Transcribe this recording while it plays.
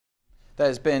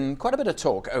There's been quite a bit of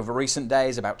talk over recent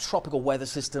days about tropical weather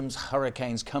systems,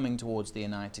 hurricanes coming towards the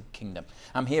United Kingdom.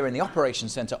 I'm here in the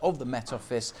Operations Centre of the Met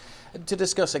Office to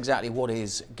discuss exactly what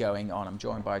is going on. I'm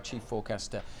joined by Chief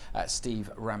Forecaster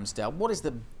Steve Ramsdale. What is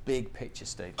the big picture,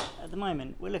 Steve? At the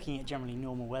moment, we're looking at generally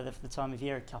normal weather for the time of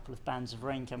year, a couple of bands of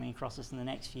rain coming across us in the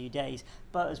next few days.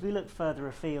 But as we look further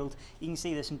afield, you can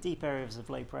see there's some deep areas of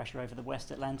low pressure over the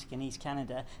West Atlantic and East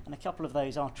Canada, and a couple of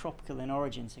those are tropical in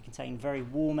origin, so contain very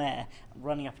warm air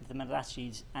running up into the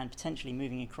mid-latitudes and potentially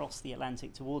moving across the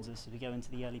Atlantic towards us as we go into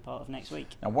the early part of next week.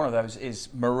 Now, one of those is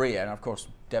Maria, and of course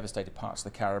devastated parts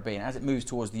of the Caribbean. As it moves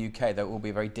towards the UK, though, it will be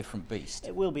a very different beast.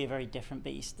 It will be a very different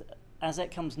beast. As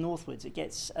it comes northwards, it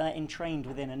gets entrained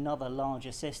within another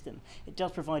larger system. It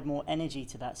does provide more energy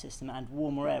to that system and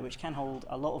warmer air, which can hold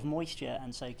a lot of moisture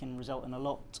and so can result in a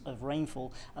lot of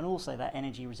rainfall, and also that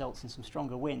energy results in some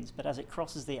stronger winds. But as it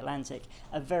crosses the Atlantic,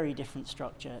 a very different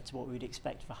structure to what we would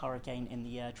expect for a hurricane in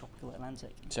the tropical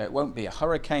Atlantic. So it won't be a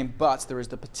hurricane, but there is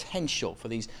the potential for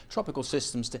these tropical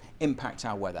systems to impact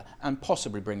our weather and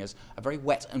possibly bring us a very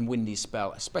wet and windy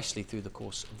spell, especially through the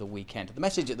course of the weekend. The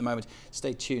message at the moment: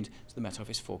 stay tuned to the Met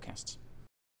Office forecasts.